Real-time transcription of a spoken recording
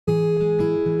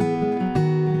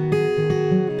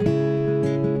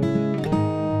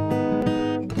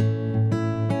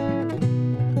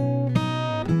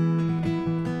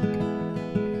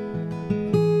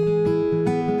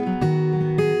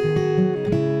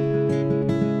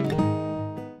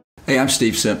Hey, I'm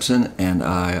Steve Simpson, and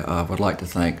I would like to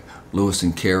thank Louis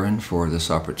and Karen for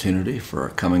this opportunity for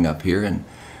coming up here and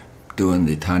doing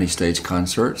the Tiny Stage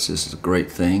concerts. This is a great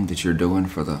thing that you're doing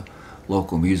for the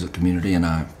local music community, and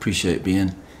I appreciate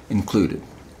being included.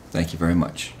 Thank you very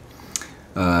much.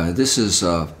 This is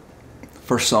the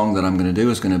first song that I'm going to do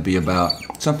is going to be about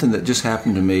something that just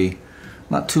happened to me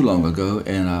not too long ago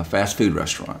in a fast food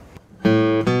restaurant.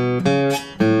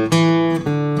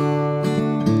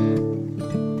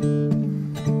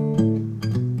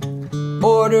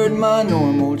 Ordered my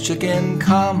normal chicken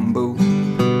combo,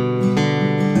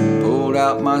 pulled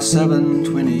out my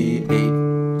 728.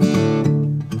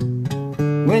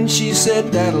 When she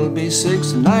said that'll be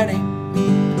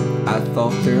 $6.90, I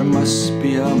thought there must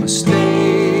be a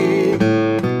mistake.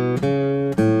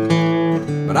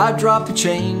 But I dropped the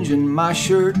change in my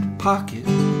shirt pocket,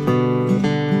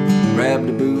 grabbed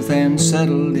a booth and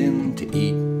settled in to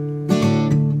eat.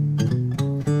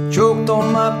 Choked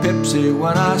on my Pepsi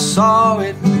when I saw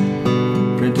it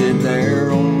printed there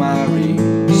on my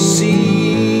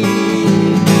receipt.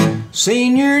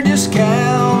 Senior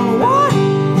discount, what?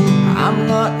 I'm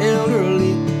not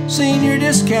elderly. Senior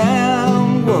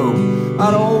discount, whoa.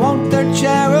 I don't want their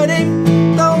charity.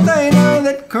 Don't they know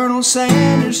that Colonel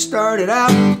Sanders started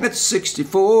out at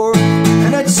 64,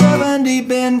 and at 70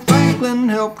 Ben Franklin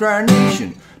helped our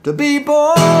nation to be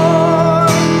born?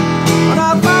 When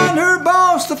I find her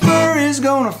boss, the fur is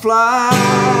gonna fly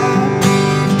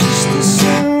just as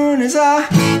soon as I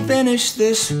finish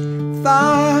this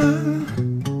thigh.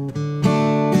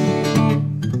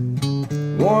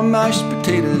 Warm mashed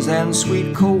potatoes and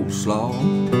sweet coleslaw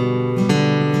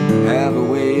have a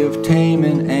way of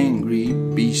taming angry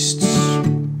beasts.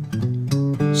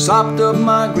 Sopped up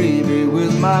my gravy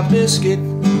with my biscuit,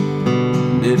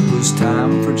 and it was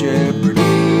time for Jeopardy.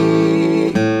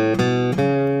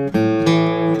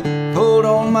 Pulled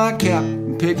on my cap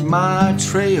and picked my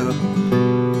tray up,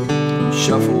 and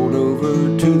shuffled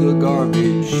over to the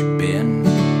garbage bin.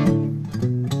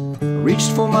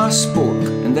 Reached for my spork,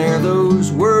 and there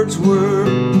those words were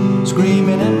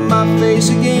screaming in my face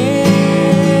again.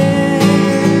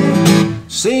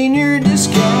 Senior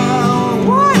discount,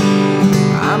 what?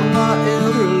 I'm not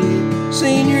elderly.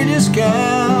 Senior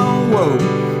discount, whoa.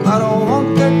 I don't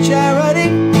want their charity.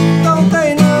 Don't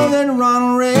they know that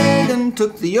Ronald Reagan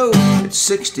took the oath at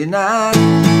 69,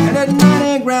 and at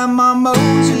 90 Grandma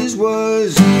Moses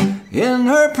was in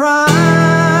her prime?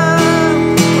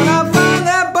 When I find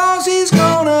that boss, he's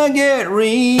gonna get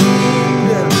reamed.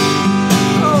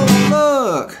 Oh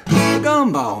look, the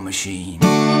gumball machine.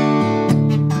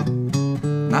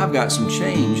 And I've got some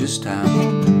change this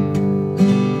time,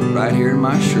 right here in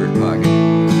my shirt pocket.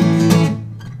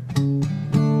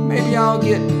 Maybe I'll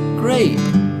get great.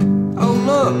 Oh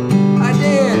look, I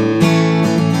did.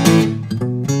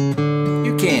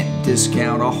 You can't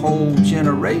discount a whole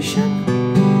generation.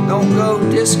 Don't go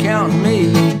discounting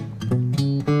me.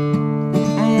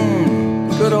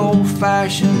 Good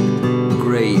old-fashioned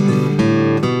grape.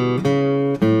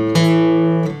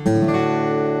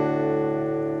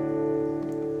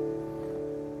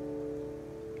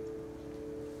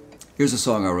 Here's a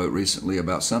song I wrote recently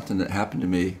about something that happened to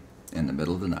me in the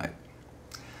middle of the night.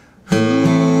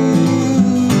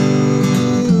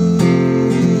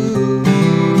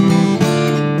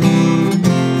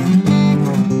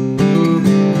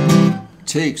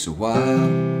 Takes a while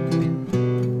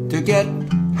to get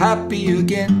happy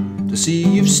again, to see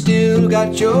you've still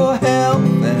got your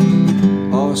health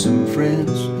and awesome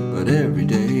friends. But every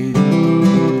day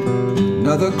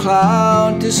another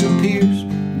cloud disappears,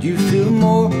 and you feel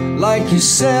more like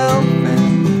yourself,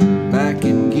 and back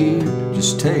in gear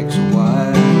just takes a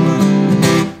while.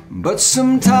 But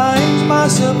sometimes my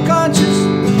subconscious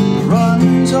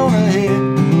runs on ahead,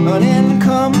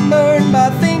 unencumbered by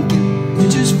thinking. It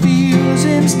just feels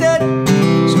instead.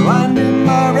 So I knew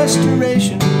my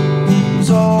restoration was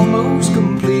almost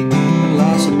complete, and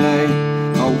last night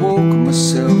I woke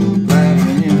myself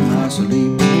laughing in my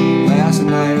sleep. Last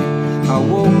night I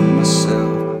woke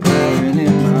myself laughing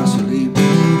in my sleep.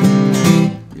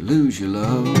 You lose your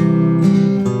love,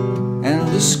 and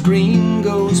the screen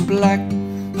goes black.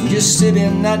 You just sit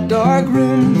in that dark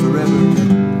room forever,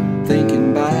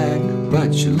 thinking back,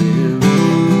 but you live.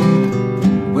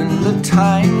 When the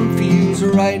time feels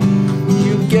right,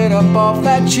 you get up off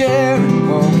that chair and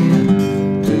walk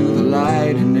into the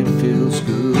light, and it feels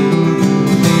good.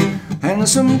 And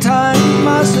sometimes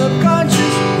my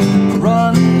subconscious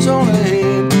runs on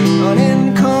ahead,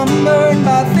 unencumbered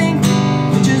by thinking.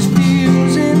 It just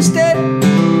feels instead.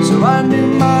 So I knew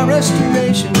my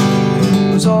restoration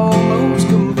was almost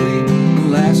complete.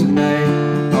 And last night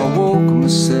I woke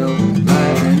myself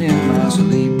laughing in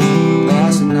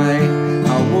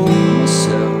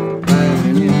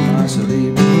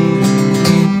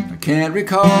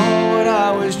recall what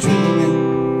I was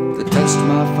dreaming that touched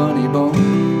my funny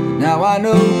bone. Now I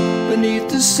know beneath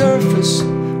the surface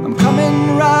I'm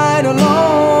coming right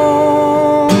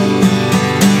along.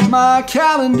 My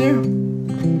calendar,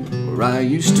 where I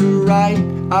used to write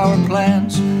our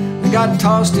plans, got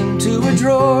tossed into a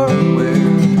drawer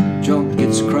where junk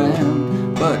gets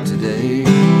crammed. But today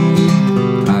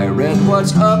I read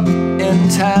what's up in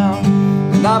town,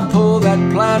 and I pulled that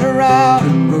planner out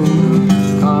and wrote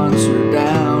a concert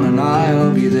down, and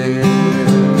I'll be there.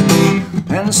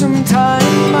 And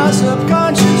sometimes my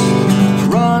subconscious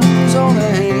runs on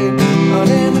ahead,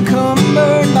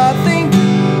 unencumbered by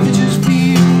thinking, it just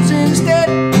feels instead.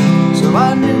 So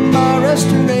I knew my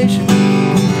restoration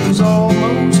was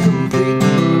almost complete.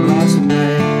 Last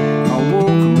night I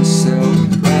woke myself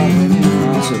laughing in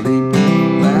my sleep.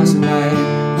 Last night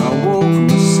I woke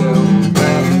myself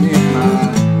laughing in my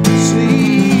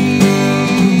sleep.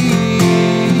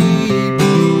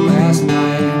 Last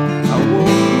night I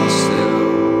woke myself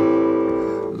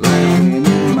laughing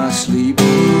in my sleep.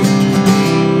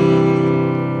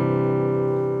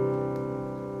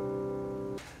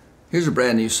 Here's a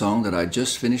brand new song that I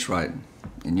just finished writing.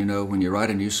 And you know, when you write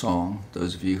a new song,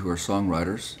 those of you who are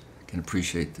songwriters can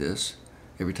appreciate this.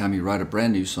 Every time you write a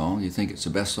brand new song, you think it's the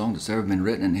best song that's ever been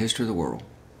written in the history of the world,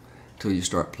 until you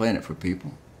start playing it for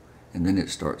people, and then it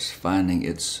starts finding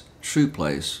its true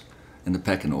place in the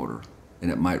pecking order,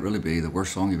 and it might really be the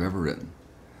worst song you've ever written.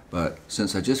 But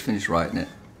since I just finished writing it,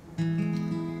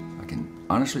 I can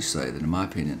honestly say that in my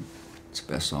opinion, it's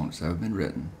the best song that's ever been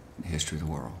written in the history of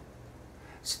the world.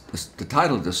 The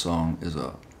title of this song is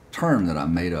a term that I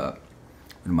made up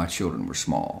when my children were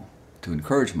small to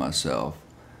encourage myself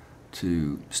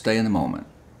to stay in the moment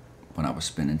when I was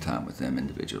spending time with them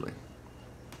individually.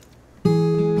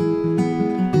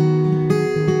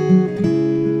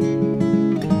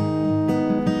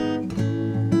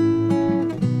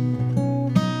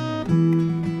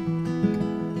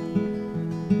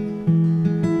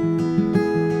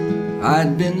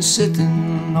 I'd been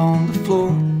sitting on the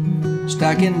floor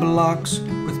stacking blocks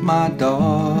with my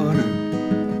daughter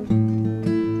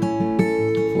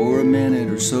for a minute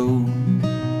or so,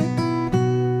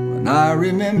 when I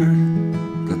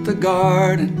remembered that the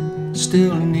garden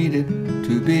still needed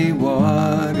to be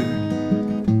watered.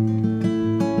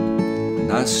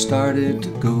 And I started to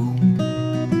go.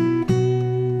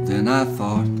 Then I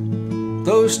thought,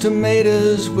 those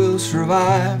tomatoes will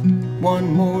survive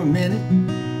one more minute,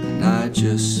 and I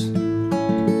just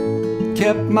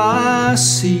kept my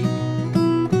seat.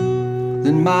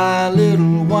 Then my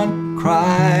little one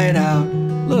cried out,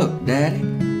 "Look, Daddy,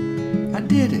 I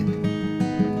did it."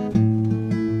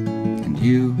 And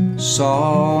you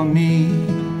saw me.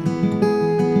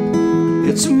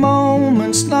 It's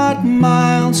moments, not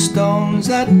milestones,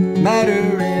 that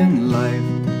matter in life.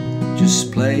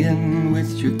 Just playing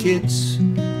with your kids,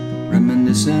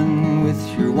 reminiscing with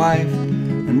your wife.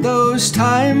 And those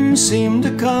times seem to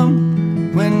come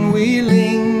when we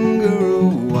linger a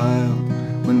while,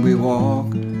 when we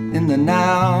walk in the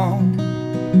now,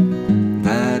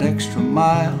 that extra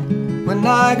mile, when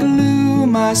I glue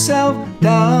myself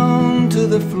down to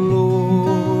the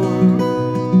floor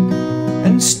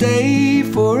and stay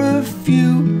for a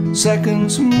few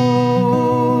seconds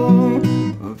more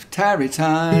of Tarry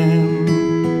Time.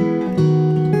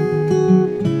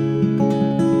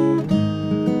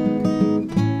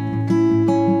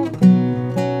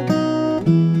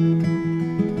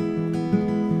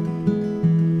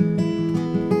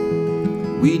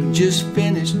 We'd just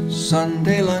finished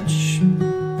Sunday lunch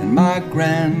in my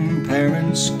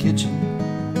grandparents' kitchen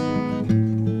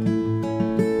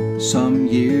some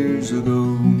years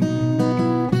ago,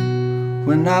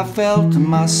 when I felt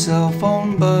my cell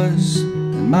phone buzz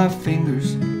and my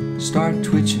fingers start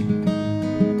twitching,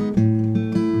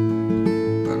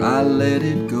 but I let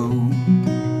it go.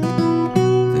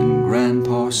 Then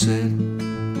Grandpa said,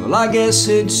 "Well, I guess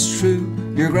it's true,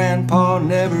 your grandpa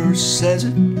never says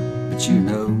it, but you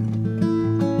know,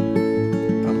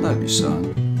 I love you, son."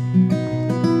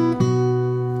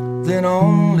 Then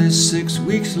only 6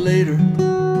 weeks later,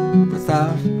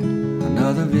 without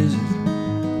another visit,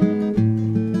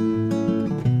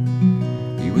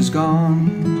 he was gone.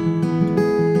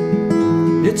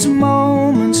 It's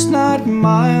moments, not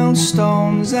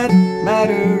milestones, that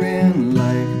matter in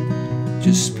life.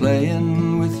 Just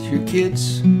playing with your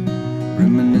kids,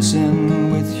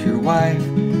 reminiscing with your wife.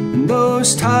 And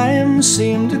those times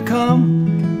seem to come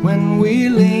when we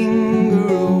linger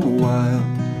a while,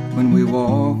 when we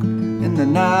walk in the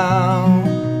now,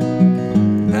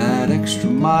 that extra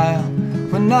mile,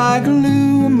 when I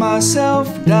glue myself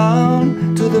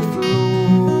down to the floor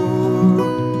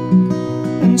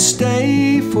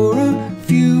stay for a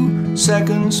few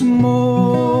seconds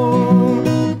more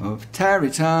of tarry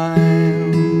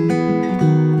time.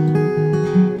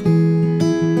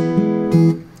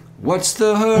 What's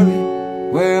the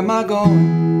hurry? Where am I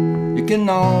going? You can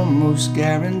almost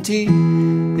guarantee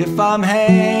if I'm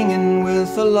hanging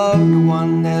with a loved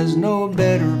one, there's no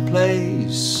better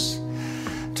place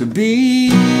to be.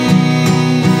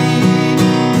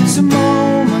 It's the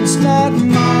moments, not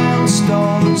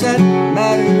milestones, that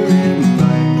matter in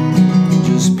life.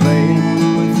 Just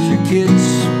playing with your kids,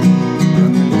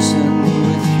 reminiscing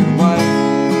with your wife.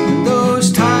 And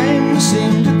those times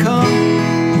seem to come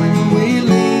when we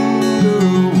linger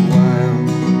a while,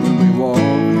 when we walk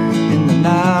in the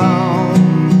now,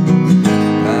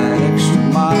 that extra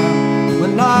mile,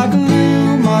 when I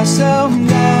glue myself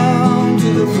down to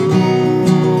the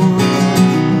floor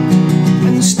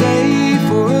and stay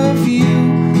for a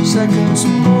few seconds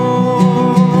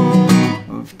more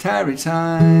of tarry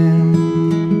time,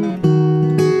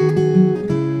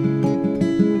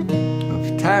 of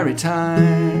tarry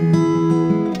time,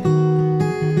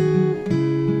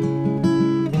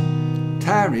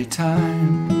 tarry time.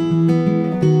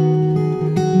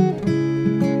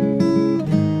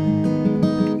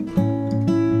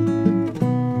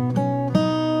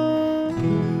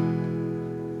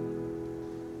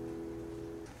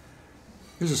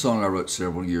 Here's a song I wrote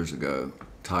several years ago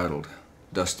titled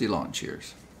Dusty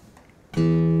Lawnchairs.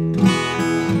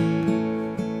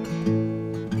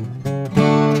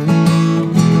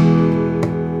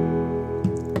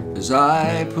 As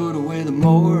I put away the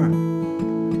mower,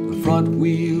 the front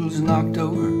wheels knocked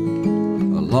over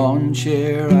a lawn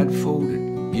chair I'd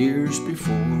folded years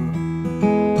before.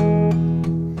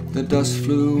 The dust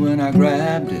flew when I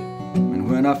grabbed it, and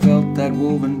when I felt that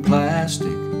woven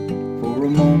plastic, for a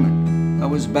moment I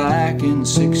was back in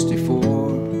 '64.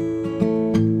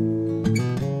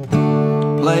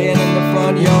 Playing in the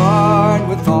front yard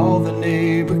with all the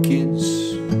neighbor kids,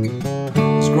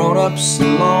 as grown-ups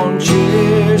in lawn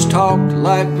chairs talked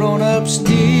like grown-ups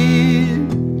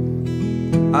did.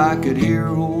 I could hear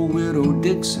old widow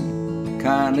Dixon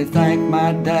kindly thank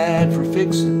my dad for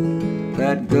fixing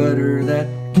that gutter that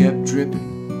kept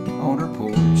dripping on her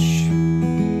porch.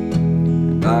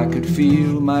 And I could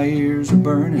feel my ears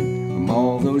burning from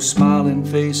all those smiling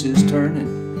faces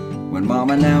turning when Mom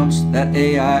announced that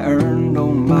A I earned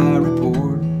on my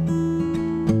report.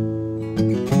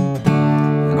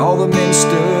 And all the men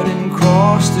stood and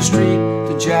crossed the street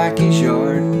to Jackie's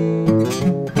yard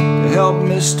to help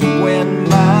Mr. Wynn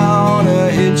mount a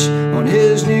hitch on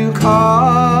his new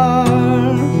car.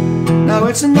 Now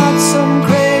it's not some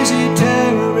crazy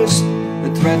terrorist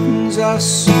that threatens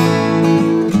us.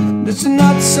 It's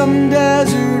not some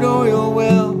desert oil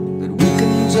well that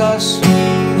weakens us.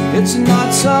 It's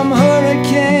not some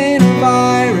hurricane or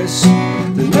virus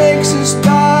that makes us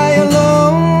die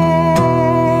alone.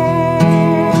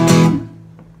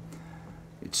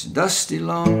 It's dusty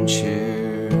lawn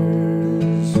chairs.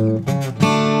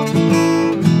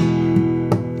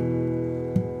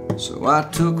 So I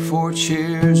took 4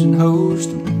 chairs and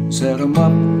hosed them, set them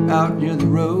up out near the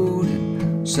road,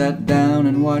 and sat down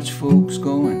and watched folks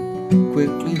going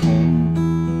quickly home.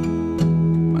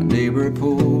 My neighbor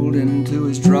pulled into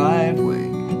his driveway.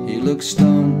 He looked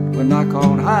stunned when I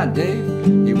called, "Hi, Dave."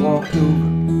 He walked over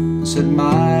and said,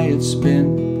 "My, it's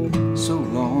been so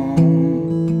long."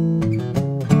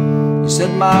 He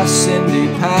said, "My Cindy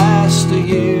passed a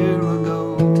year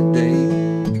ago today."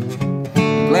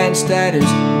 He glanced at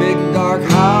his big dark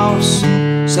house,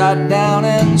 sat down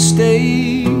and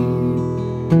stayed.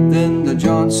 Then the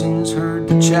Johnsons heard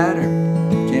the chatter,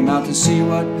 came out to see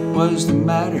what was the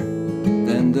matter.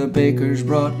 Then the bakers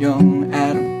brought young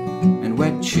Adam and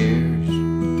wet chairs.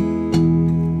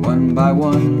 One by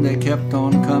one they kept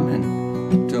on coming,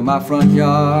 till my front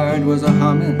yard was a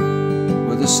humming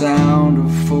with the sound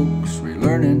of folks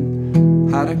relearning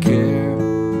how to care.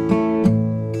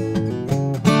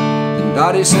 And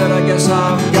Dottie said, "I guess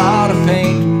I've gotta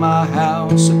paint my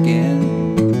house again."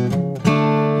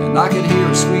 And I could hear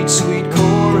a sweet, sweet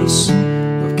chorus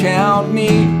of "Count me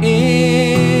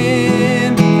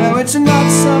in." Now it's not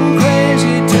some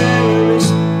crazy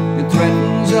terrorist that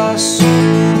threatens us.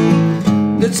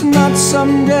 It's not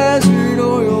some desert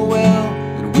oil well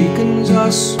that weakens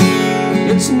us.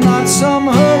 It's not some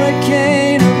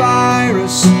hurricane or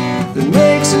virus that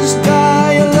makes us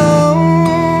die alone.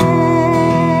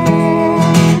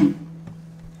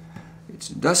 It's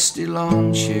dusty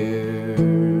lawn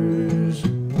chairs,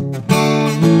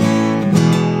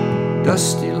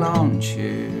 dusty lawn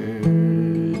chairs.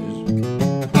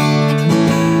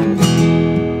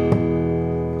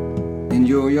 In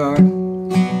your yard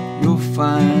you'll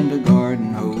find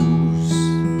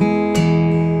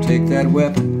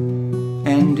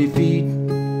defeat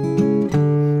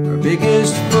our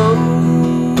biggest foe.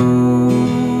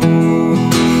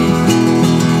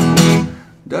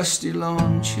 Dusty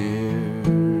lawn chairs,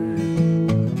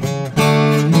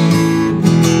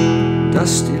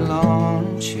 dusty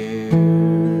lawn chairs.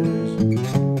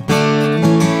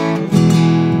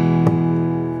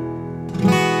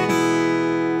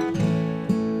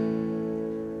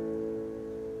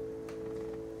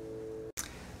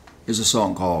 Here's a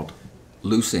song called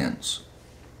Loose Ends.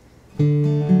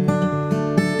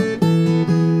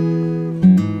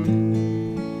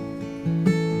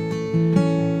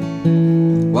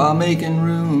 While making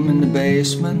room in the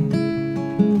basement,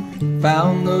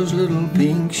 found those little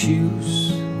pink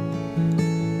shoes,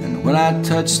 and when I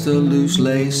touched the loose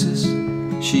laces,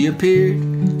 she appeared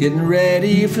getting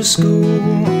ready for school,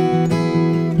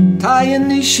 tying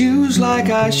these shoes like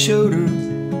I showed her,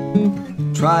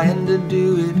 trying to do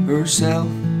it herself,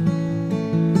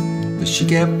 but she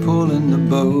kept pulling the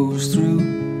bows through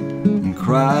and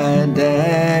cried,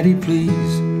 "Daddy,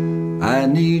 please, I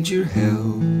need your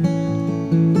help."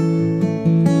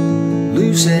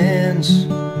 Loose ends,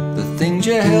 the things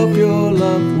you help your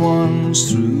loved ones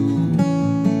through.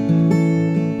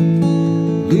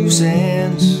 Loose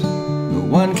ends, no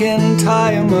one can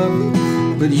tie 'em up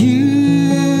but you.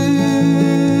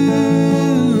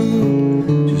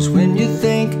 Just when you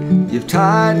think you've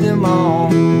tied them all,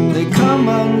 they come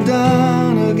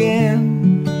undone again.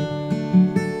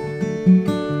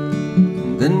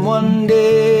 And then one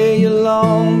day you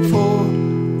long for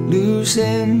loose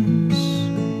ends.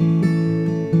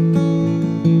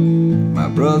 My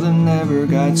brother never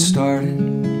got started,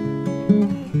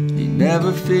 he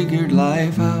never figured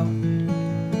life out,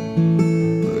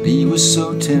 but he was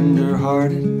so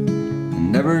tender-hearted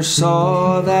and never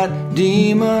saw that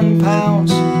demon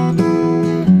pounce.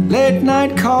 Late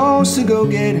night calls to go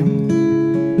get him,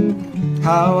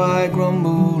 how I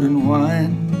grumbled and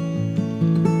whined,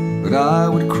 but I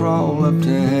would crawl up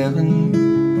to heaven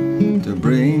to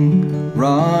bring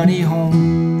Ronnie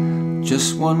home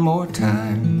just one more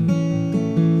time.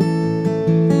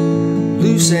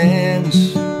 Loose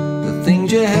ends, the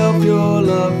things you help your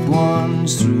loved ones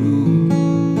through.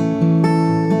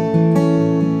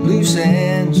 Loose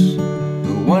ends,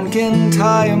 no one can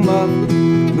tie 'em up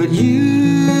but you.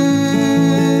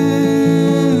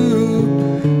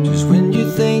 Just when you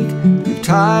think you've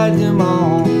tied them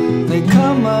all, they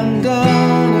come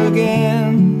undone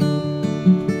again.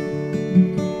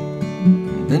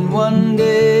 And then one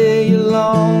day you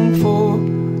long for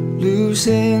loose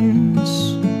ends.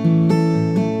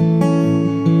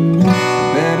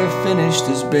 Finished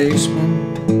his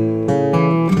basement,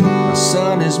 my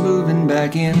son is moving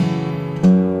back in,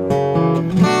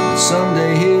 but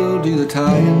someday he'll do the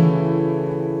tying,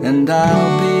 and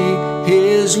I'll be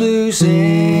his loose end.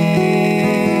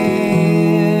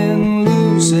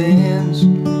 Loose ends,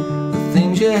 the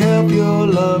things you help your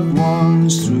loved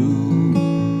ones through.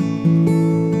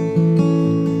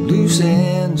 Loose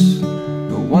ends,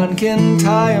 no one can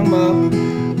tie 'em up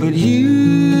but you.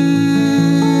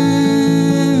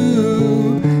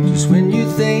 When you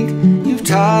think you've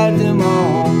tied them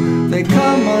all, they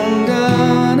come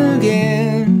undone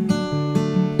again.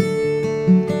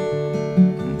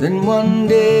 And then one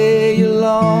day you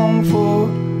long for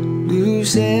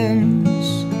loose ends.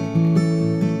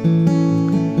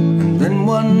 And then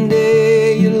one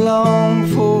day you long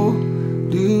for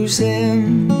loose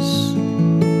ends.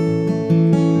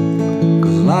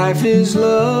 'Cause life is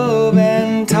love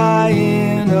and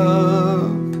tying up.